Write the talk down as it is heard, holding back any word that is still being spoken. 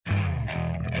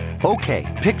Okay,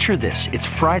 picture this. It's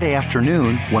Friday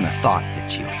afternoon when a thought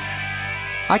hits you.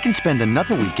 I can spend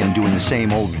another weekend doing the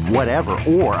same old whatever,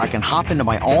 or I can hop into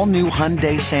my all-new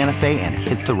Hyundai Santa Fe and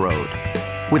hit the road.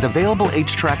 With available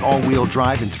H-Track all-wheel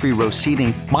drive and 3-row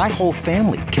seating, my whole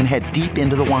family can head deep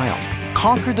into the wild.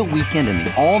 Conquer the weekend in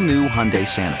the all-new Hyundai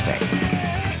Santa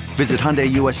Fe. Visit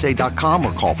HyundaiUSA.com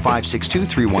or call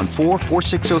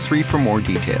 562-314-4603 for more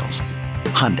details.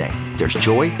 Hyundai, there's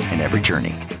joy in every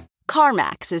journey.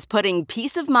 CarMax is putting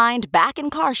peace of mind back in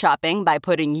car shopping by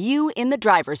putting you in the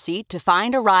driver's seat to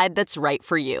find a ride that's right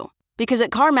for you. Because at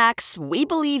CarMax, we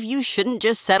believe you shouldn't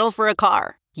just settle for a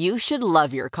car. You should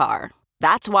love your car.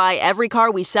 That's why every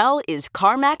car we sell is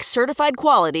CarMax certified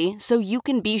quality, so you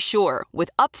can be sure with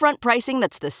upfront pricing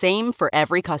that's the same for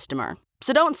every customer.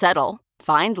 So don't settle.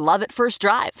 Find love at first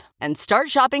drive and start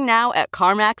shopping now at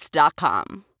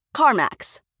CarMax.com.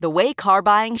 CarMax, the way car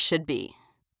buying should be.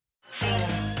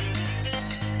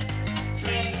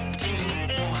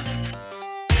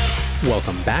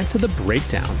 Welcome back to The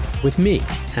Breakdown with me,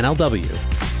 NLW.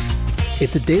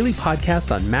 It's a daily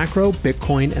podcast on macro,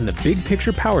 Bitcoin, and the big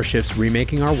picture power shifts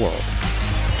remaking our world.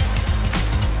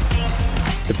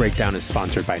 The Breakdown is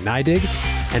sponsored by NYDIG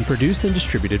and produced and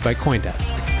distributed by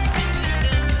CoinDesk.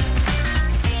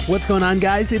 What's going on,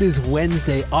 guys? It is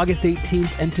Wednesday, August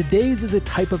 18th, and today's is a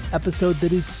type of episode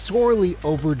that is sorely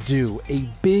overdue, a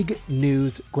big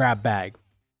news grab bag.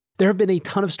 There have been a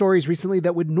ton of stories recently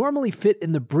that would normally fit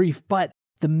in the brief, but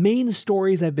the main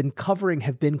stories I've been covering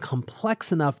have been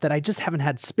complex enough that I just haven't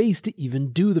had space to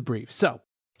even do the brief. So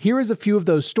here is a few of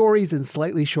those stories in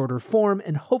slightly shorter form,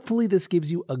 and hopefully this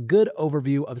gives you a good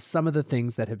overview of some of the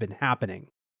things that have been happening.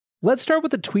 Let's start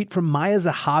with a tweet from Maya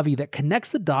Zahavi that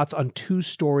connects the dots on two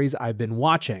stories I've been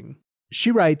watching. She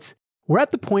writes, "We're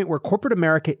at the point where corporate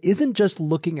America isn't just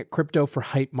looking at crypto for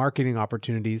hype marketing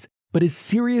opportunities, but is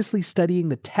seriously studying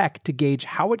the tech to gauge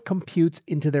how it computes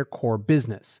into their core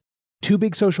business. Two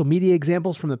big social media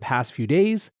examples from the past few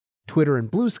days, Twitter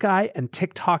and Blue Sky, and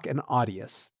TikTok and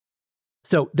Audius."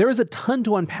 So there is a ton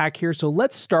to unpack here, so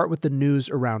let's start with the news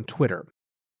around Twitter.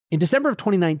 In December of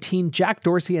 2019, Jack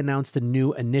Dorsey announced a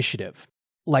new initiative.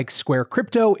 Like Square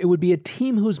Crypto, it would be a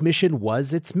team whose mission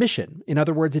was its mission. In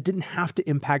other words, it didn't have to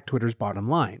impact Twitter's bottom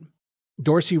line.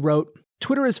 Dorsey wrote,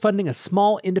 "Twitter is funding a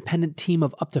small independent team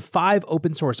of up to 5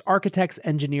 open source architects,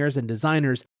 engineers, and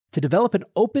designers to develop an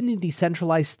open and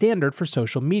decentralized standard for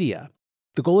social media.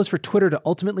 The goal is for Twitter to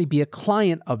ultimately be a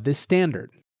client of this standard."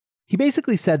 He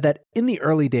basically said that in the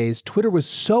early days, Twitter was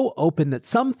so open that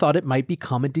some thought it might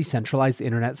become a decentralized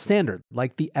internet standard,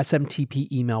 like the SMTP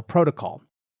email protocol.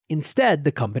 Instead,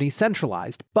 the company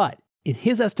centralized, but in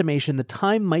his estimation, the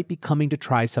time might be coming to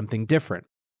try something different.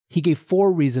 He gave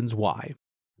 4 reasons why.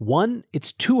 1,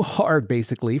 it's too hard,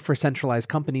 basically, for centralized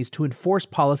companies to enforce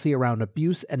policy around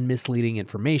abuse and misleading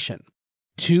information.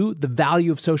 2, the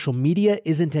value of social media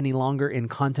isn't any longer in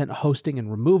content hosting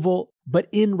and removal, but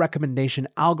in recommendation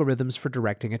algorithms for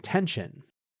directing attention.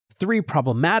 3,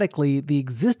 problematically, the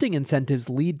existing incentives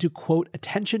lead to, quote,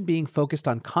 attention being focused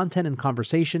on content and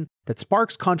conversation that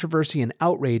sparks controversy and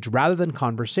outrage rather than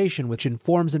conversation which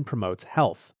informs and promotes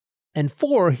health. And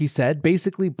 4, he said,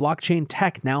 basically blockchain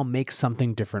tech now makes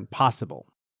something different possible.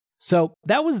 So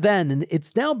that was then, and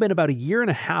it's now been about a year and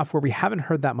a half where we haven't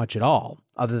heard that much at all,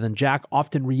 other than Jack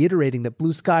often reiterating that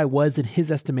Blue Sky was, in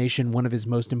his estimation, one of his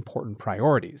most important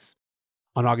priorities.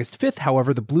 On August 5th,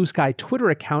 however, the Blue Sky Twitter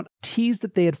account teased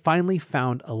that they had finally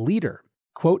found a leader.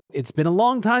 Quote, "It's been a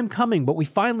long time coming, but we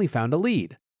finally found a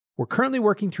lead. We're currently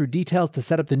working through details to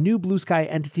set up the new Blue Sky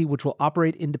entity which will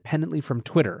operate independently from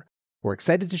Twitter. We're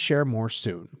excited to share more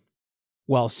soon."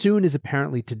 Well, soon is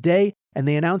apparently today, and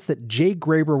they announced that Jay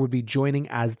Graber would be joining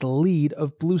as the lead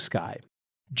of Blue Sky.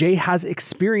 Jay has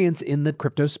experience in the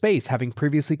crypto space, having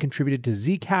previously contributed to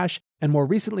Zcash and more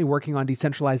recently working on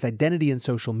decentralized identity and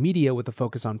social media with a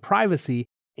focus on privacy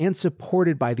and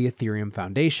supported by the Ethereum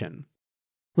Foundation.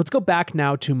 Let's go back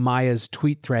now to Maya's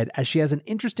tweet thread as she has an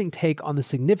interesting take on the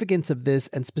significance of this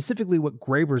and specifically what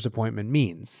Graber's appointment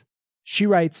means. She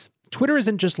writes, "Twitter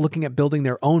isn't just looking at building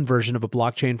their own version of a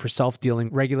blockchain for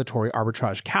self-dealing regulatory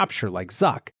arbitrage capture like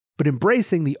Zuck, but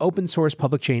embracing the open source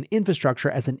public chain infrastructure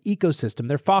as an ecosystem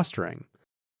they're fostering.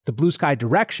 The Blue Sky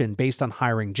direction, based on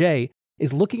hiring Jay,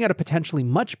 is looking at a potentially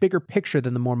much bigger picture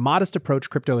than the more modest approach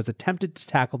crypto has attempted to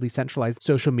tackle decentralized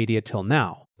social media till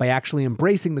now, by actually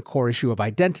embracing the core issue of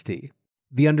identity.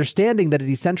 The understanding that a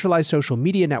decentralized social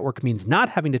media network means not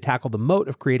having to tackle the moat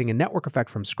of creating a network effect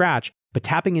from scratch, but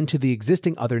tapping into the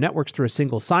existing other networks through a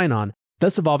single sign-on,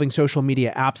 thus evolving social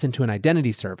media apps into an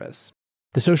identity service.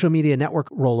 The social media network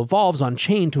role evolves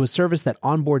on-chain to a service that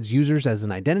onboards users as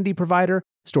an identity provider,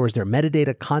 stores their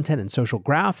metadata, content, and social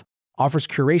graph, offers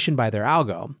curation by their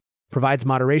algo, provides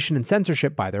moderation and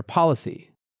censorship by their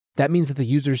policy. That means that the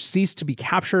users cease to be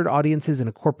captured audiences in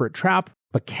a corporate trap,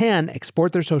 but can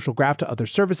export their social graph to other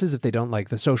services if they don't like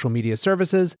the social media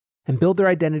services, and build their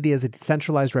identity as a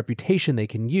decentralized reputation they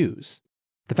can use.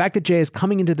 The fact that Jay is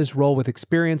coming into this role with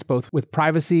experience both with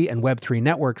privacy and Web3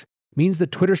 networks means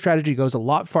that Twitter's strategy goes a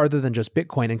lot farther than just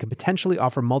Bitcoin and can potentially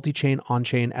offer multi-chain,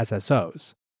 on-chain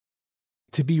SSOs.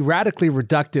 To be radically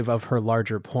reductive of her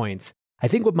larger points, I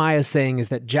think what Maya's saying is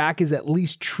that Jack is at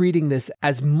least treating this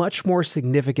as much more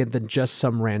significant than just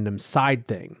some random side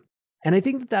thing. And I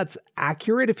think that that's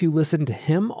accurate if you listen to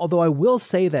him, although I will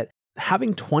say that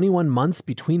having 21 months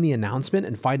between the announcement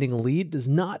and finding a lead does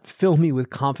not fill me with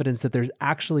confidence that there's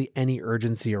actually any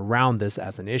urgency around this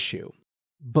as an issue.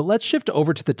 But let's shift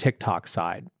over to the TikTok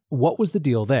side. What was the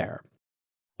deal there?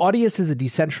 Audius is a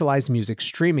decentralized music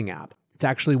streaming app. It's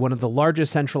actually one of the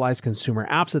largest centralized consumer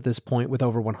apps at this point, with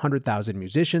over 100,000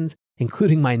 musicians,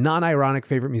 including my non-ironic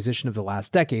favorite musician of the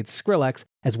last decade, Skrillex,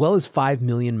 as well as 5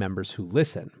 million members who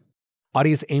listen.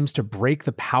 Audius aims to break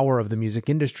the power of the music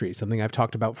industry, something I've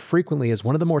talked about frequently as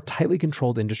one of the more tightly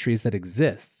controlled industries that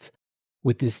exists.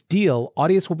 With this deal,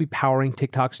 Audius will be powering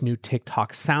TikTok's new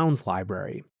TikTok Sounds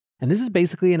library. And this is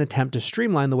basically an attempt to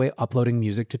streamline the way uploading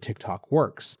music to TikTok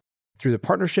works. Through the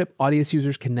partnership, Audius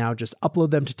users can now just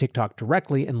upload them to TikTok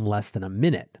directly in less than a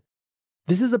minute.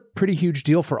 This is a pretty huge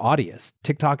deal for Audius.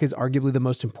 TikTok is arguably the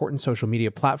most important social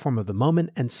media platform of the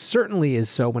moment, and certainly is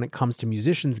so when it comes to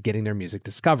musicians getting their music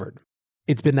discovered.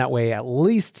 It's been that way at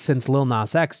least since Lil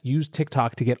Nas X used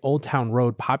TikTok to get Old Town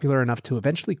Road popular enough to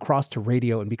eventually cross to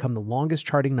radio and become the longest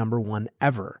charting #1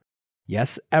 ever.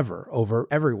 Yes, ever, over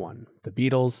everyone. The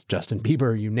Beatles, Justin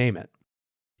Bieber, you name it.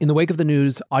 In the wake of the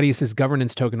news, Audius's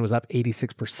governance token was up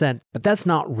 86%, but that's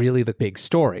not really the big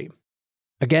story.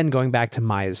 Again, going back to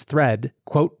Maya's thread,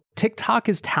 quote, TikTok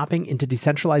is tapping into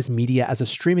decentralized media as a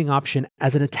streaming option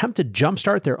as an attempt to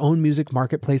jumpstart their own music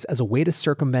marketplace as a way to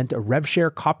circumvent a rev share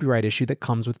copyright issue that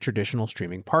comes with traditional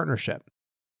streaming partnership.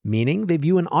 Meaning they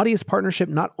view an Audius partnership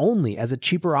not only as a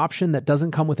cheaper option that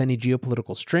doesn't come with any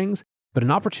geopolitical strings, but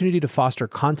an opportunity to foster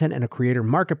content and a creator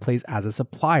marketplace as a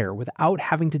supplier without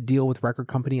having to deal with record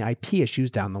company IP issues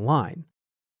down the line.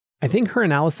 I think her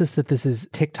analysis that this is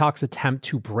TikTok's attempt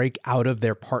to break out of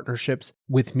their partnerships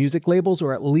with music labels,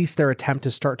 or at least their attempt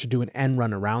to start to do an end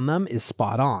run around them, is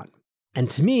spot on. And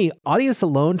to me, Audius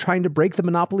alone trying to break the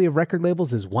monopoly of record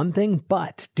labels is one thing,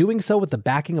 but doing so with the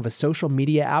backing of a social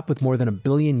media app with more than 1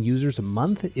 billion users a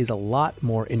month is a lot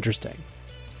more interesting.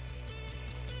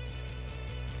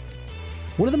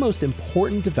 One of the most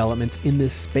important developments in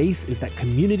this space is that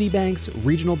community banks,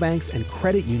 regional banks, and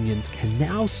credit unions can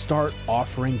now start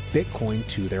offering Bitcoin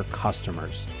to their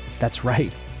customers. That's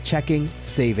right, checking,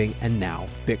 saving, and now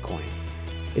Bitcoin.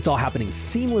 It's all happening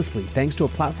seamlessly thanks to a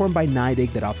platform by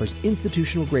NYDIG that offers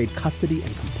institutional-grade custody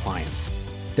and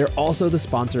compliance. They're also the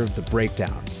sponsor of The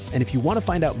Breakdown. And if you want to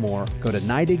find out more, go to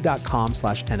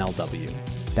nydig.com/NLW.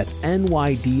 That's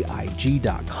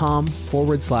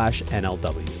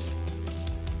nydig.com/NLW.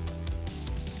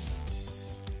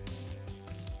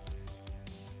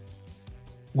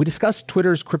 We discussed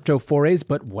Twitter's crypto forays,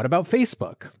 but what about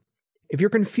Facebook? If you're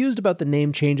confused about the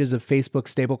name changes of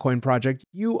Facebook's stablecoin project,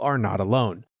 you are not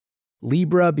alone.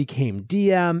 Libra became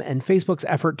Diem, and Facebook's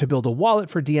effort to build a wallet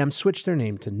for Diem switched their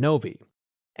name to Novi.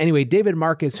 Anyway, David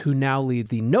Marcus, who now leads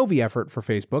the Novi effort for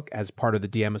Facebook as part of the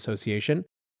Diem Association,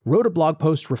 wrote a blog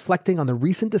post reflecting on the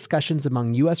recent discussions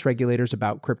among US regulators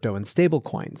about crypto and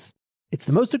stablecoins. It's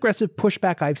the most aggressive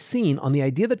pushback I've seen on the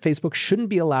idea that Facebook shouldn't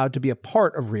be allowed to be a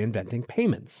part of reinventing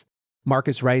payments.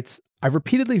 Marcus writes, I've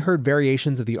repeatedly heard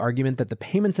variations of the argument that the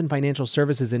payments and financial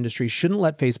services industry shouldn't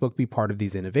let Facebook be part of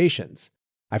these innovations.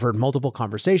 I've heard multiple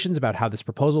conversations about how this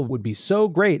proposal would be so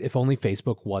great if only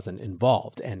Facebook wasn't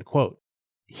involved, end quote.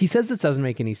 He says this doesn't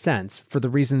make any sense for the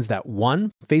reasons that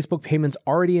 1, Facebook payments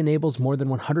already enables more than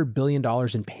 $100 billion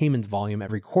in payments volume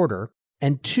every quarter,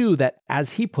 and 2, that,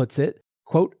 as he puts it,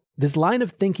 quote, this line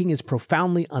of thinking is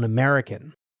profoundly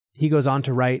un-American. He goes on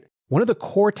to write, one of the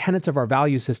core tenets of our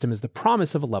value system is the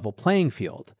promise of a level playing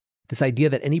field. This idea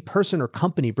that any person or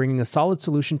company bringing a solid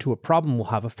solution to a problem will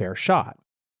have a fair shot.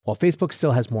 While Facebook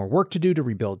still has more work to do to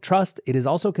rebuild trust, it has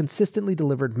also consistently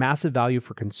delivered massive value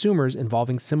for consumers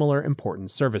involving similar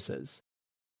important services.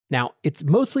 Now, it's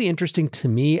mostly interesting to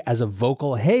me as a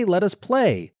vocal, hey, let us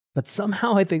play, but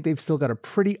somehow I think they've still got a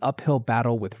pretty uphill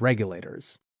battle with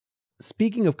regulators.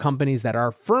 Speaking of companies that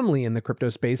are firmly in the crypto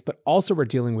space but also are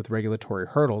dealing with regulatory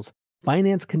hurdles,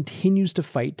 Binance continues to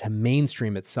fight to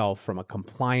mainstream itself from a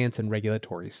compliance and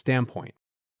regulatory standpoint.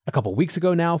 A couple weeks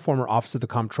ago now, former Office of the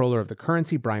Comptroller of the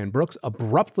Currency, Brian Brooks,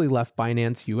 abruptly left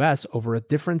Binance US over a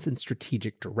difference in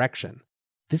strategic direction.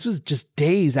 This was just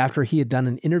days after he had done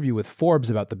an interview with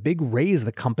Forbes about the big raise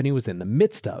the company was in the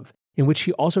midst of, in which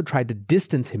he also tried to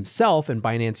distance himself and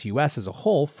Binance US as a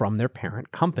whole from their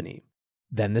parent company.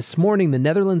 Then this morning, the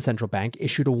Netherlands Central Bank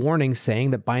issued a warning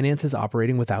saying that Binance is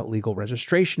operating without legal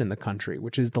registration in the country,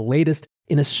 which is the latest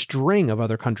in a string of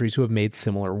other countries who have made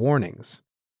similar warnings.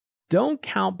 Don't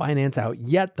count Binance out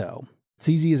yet, though.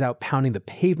 CZ is out pounding the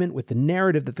pavement with the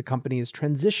narrative that the company is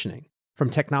transitioning from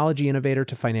technology innovator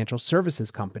to financial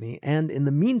services company, and in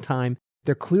the meantime,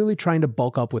 they're clearly trying to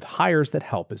bulk up with hires that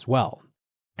help as well.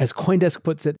 As CoinDesk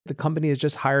puts it, the company has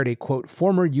just hired a, quote,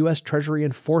 former U.S. Treasury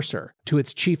enforcer to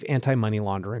its chief anti-money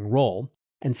laundering role,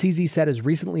 and CZ said as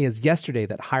recently as yesterday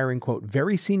that hiring, quote,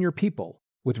 very senior people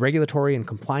with regulatory and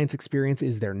compliance experience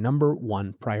is their number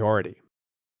one priority.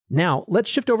 Now, let's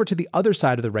shift over to the other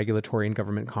side of the regulatory and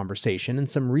government conversation and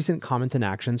some recent comments and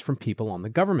actions from people on the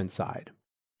government side.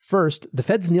 First, the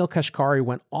Fed's Neil Kashkari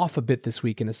went off a bit this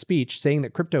week in a speech saying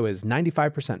that crypto is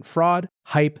 95% fraud,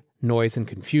 hype, noise, and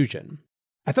confusion.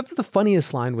 I thought that the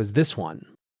funniest line was this one.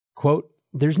 Quote,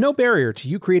 there's no barrier to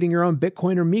you creating your own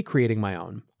Bitcoin or me creating my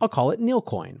own. I'll call it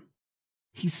Neilcoin.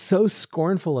 He's so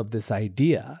scornful of this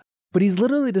idea, but he's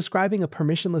literally describing a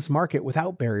permissionless market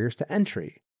without barriers to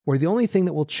entry, where the only thing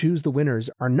that will choose the winners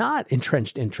are not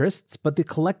entrenched interests, but the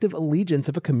collective allegiance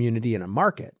of a community and a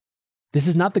market. This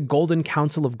is not the Golden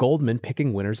Council of Goldman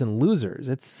picking winners and losers.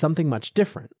 It's something much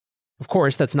different. Of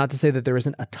course, that's not to say that there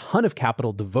isn't a ton of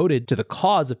capital devoted to the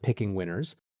cause of picking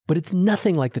winners, but it's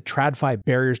nothing like the TradFi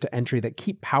barriers to entry that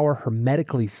keep power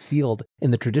hermetically sealed in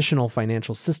the traditional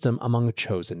financial system among a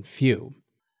chosen few.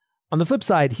 On the flip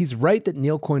side, he's right that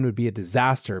Neilcoin would be a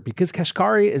disaster because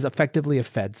Kashkari is effectively a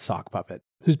Fed sock puppet,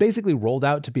 who's basically rolled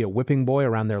out to be a whipping boy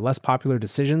around their less popular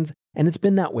decisions, and it's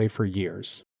been that way for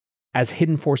years. As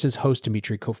Hidden Forces host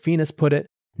Dimitri Kofinas put it,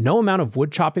 no amount of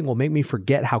wood chopping will make me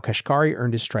forget how Kashkari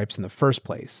earned his stripes in the first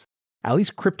place. At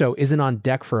least crypto isn't on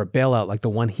deck for a bailout like the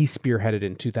one he spearheaded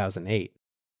in 2008.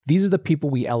 These are the people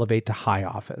we elevate to high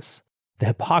office. The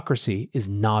hypocrisy is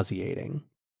nauseating.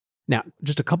 Now,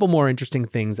 just a couple more interesting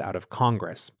things out of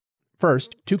Congress.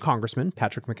 First, two congressmen,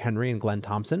 Patrick McHenry and Glenn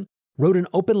Thompson, wrote an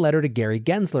open letter to Gary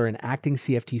Gensler and acting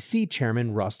CFTC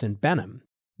chairman Rustin Benham.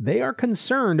 They are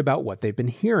concerned about what they've been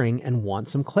hearing and want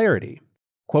some clarity.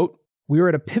 Quote, we are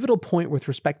at a pivotal point with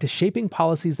respect to shaping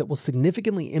policies that will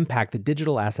significantly impact the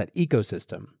digital asset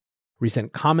ecosystem.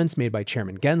 Recent comments made by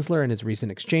Chairman Gensler and his recent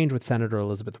exchange with Senator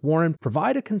Elizabeth Warren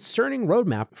provide a concerning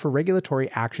roadmap for regulatory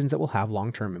actions that will have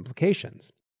long-term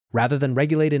implications. Rather than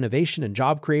regulate innovation and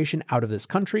job creation out of this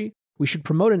country, we should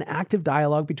promote an active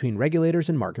dialogue between regulators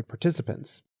and market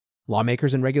participants.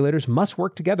 Lawmakers and regulators must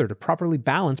work together to properly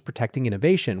balance protecting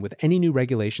innovation with any new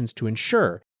regulations to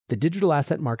ensure the digital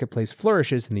asset marketplace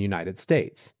flourishes in the United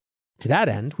States. To that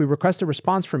end, we request a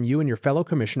response from you and your fellow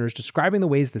commissioners describing the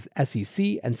ways the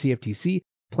SEC and CFTC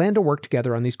plan to work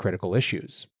together on these critical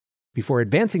issues. Before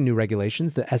advancing new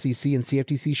regulations, the SEC and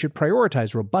CFTC should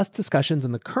prioritize robust discussions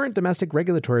on the current domestic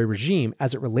regulatory regime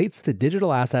as it relates to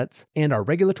digital assets and our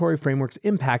regulatory framework's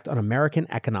impact on American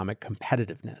economic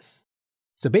competitiveness.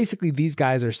 So basically, these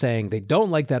guys are saying they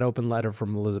don't like that open letter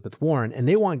from Elizabeth Warren, and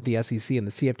they want the SEC and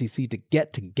the CFTC to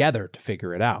get together to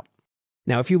figure it out.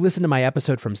 Now, if you listen to my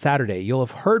episode from Saturday, you'll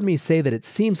have heard me say that it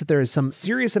seems that there is some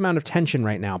serious amount of tension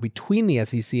right now between the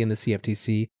SEC and the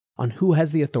CFTC on who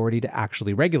has the authority to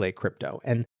actually regulate crypto,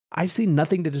 and I've seen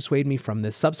nothing to dissuade me from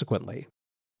this subsequently.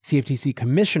 CFTC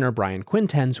Commissioner Brian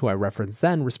Quintens, who I referenced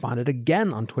then, responded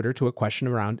again on Twitter to a question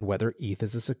around whether ETH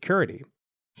is a security.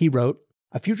 He wrote,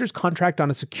 a futures contract on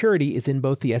a security is in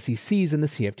both the SEC's and the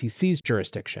CFTC's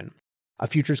jurisdiction. A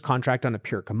futures contract on a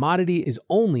pure commodity is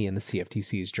only in the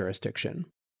CFTC's jurisdiction.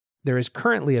 There is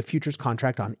currently a futures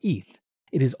contract on ETH.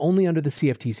 It is only under the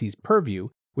CFTC's purview,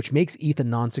 which makes ETH a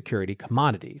non-security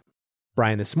commodity.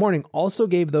 Brian this morning also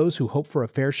gave those who hope for a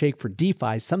fair shake for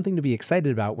DeFi something to be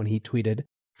excited about when he tweeted,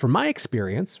 from my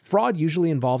experience, fraud usually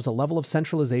involves a level of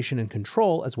centralization and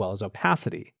control as well as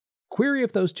opacity. Query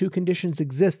if those two conditions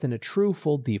exist in a true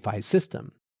full DeFi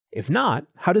system. If not,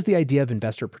 how does the idea of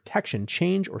investor protection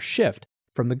change or shift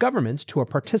from the government's to a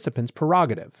participant's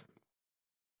prerogative?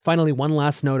 Finally, one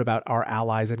last note about our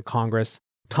allies in Congress.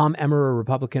 Tom Emmer, a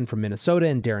Republican from Minnesota,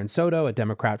 and Darren Soto, a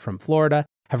Democrat from Florida,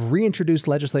 have reintroduced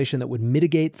legislation that would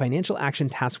mitigate Financial Action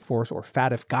Task Force or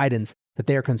FATF guidance that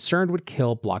they are concerned would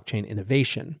kill blockchain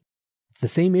innovation. It's the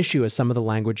same issue as some of the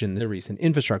language in the recent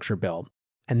infrastructure bill.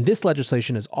 And this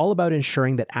legislation is all about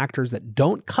ensuring that actors that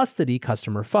don't custody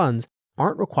customer funds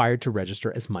aren't required to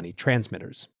register as money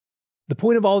transmitters. The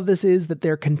point of all of this is that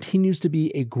there continues to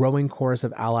be a growing chorus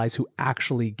of allies who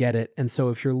actually get it. And so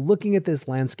if you're looking at this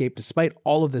landscape, despite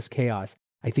all of this chaos,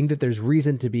 I think that there's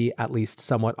reason to be at least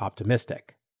somewhat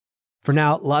optimistic. For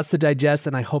now, lots to digest,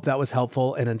 and I hope that was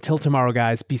helpful. And until tomorrow,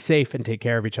 guys, be safe and take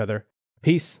care of each other.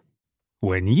 Peace.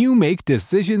 When you make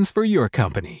decisions for your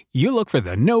company, you look for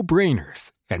the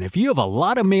no-brainers. And if you have a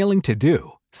lot of mailing to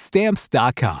do,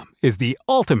 Stamps.com is the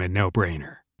ultimate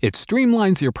no-brainer. It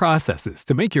streamlines your processes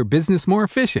to make your business more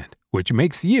efficient, which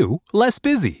makes you less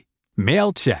busy.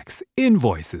 Mail checks,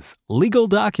 invoices, legal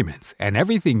documents, and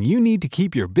everything you need to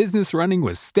keep your business running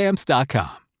with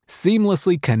Stamps.com.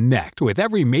 Seamlessly connect with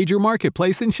every major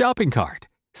marketplace and shopping cart.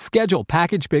 Schedule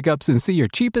package pickups and see your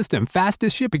cheapest and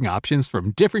fastest shipping options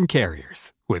from different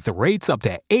carriers, with rates up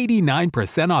to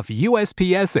 89% off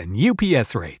USPS and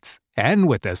UPS rates. And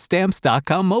with the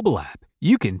Stamps.com mobile app,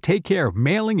 you can take care of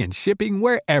mailing and shipping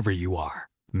wherever you are.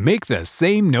 Make the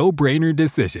same no-brainer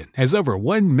decision as over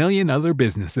 1 million other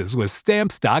businesses with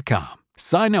Stamps.com.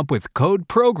 Sign up with code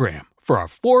PROGRAM for a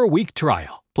 4-week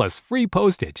trial, plus free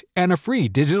postage and a free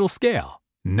digital scale.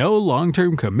 No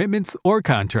long-term commitments or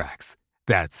contracts.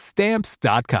 That's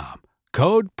Stamps.com.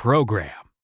 Code PROGRAM.